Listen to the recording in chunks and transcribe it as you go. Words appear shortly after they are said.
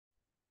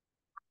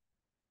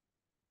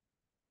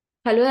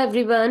Hello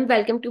everyone,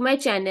 welcome to my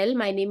channel.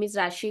 My name is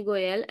Rashi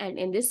Goel and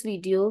in this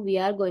video we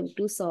are going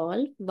to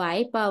solve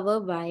y power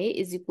y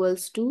is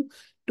equals to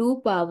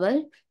 2 power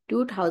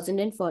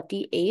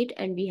 2048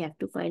 and we have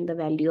to find the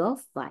value of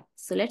y.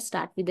 So let's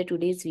start with the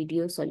today's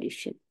video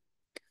solution.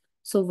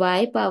 So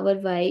y power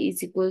y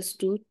is equals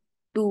to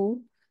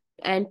 2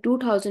 and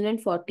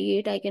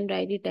 2048 I can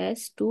write it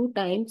as 2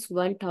 times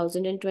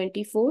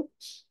 1024.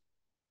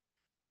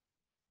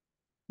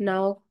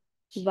 Now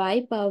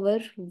y power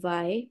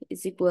y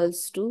is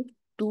equals to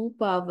 2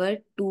 power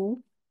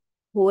 2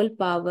 whole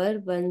power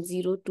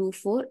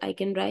 1024 I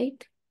can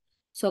write.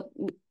 So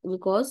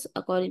because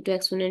according to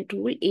exponent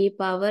rule, a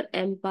power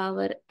m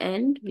power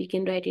n, we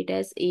can write it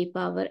as a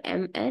power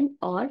mn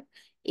or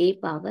a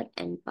power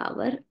n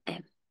power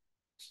m.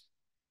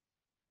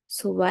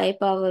 So y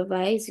power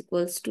y is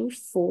equals to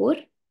 4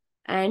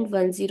 and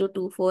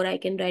 1024 I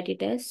can write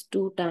it as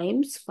 2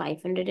 times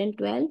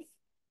 512.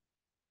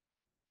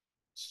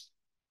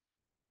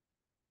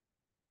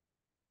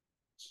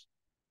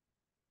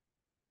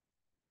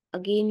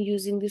 Again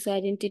using this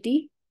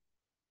identity.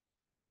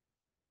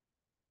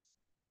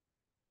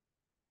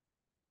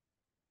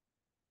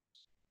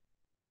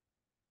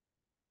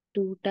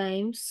 2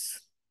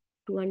 times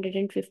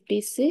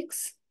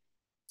 256.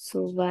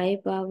 So y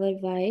power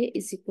y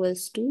is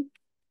equals to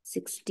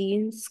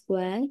 16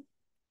 square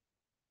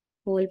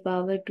whole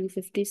power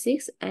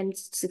 256 and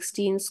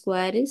 16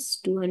 square is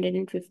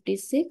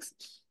 256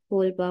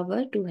 whole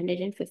power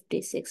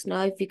 256.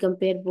 Now if we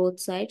compare both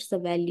sides, the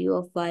value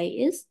of y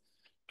is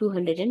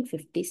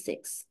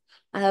 256.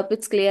 I hope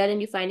it's clear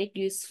and you find it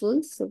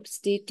useful. So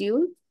stay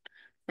tuned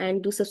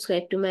and do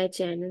subscribe to my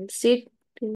channel. Stay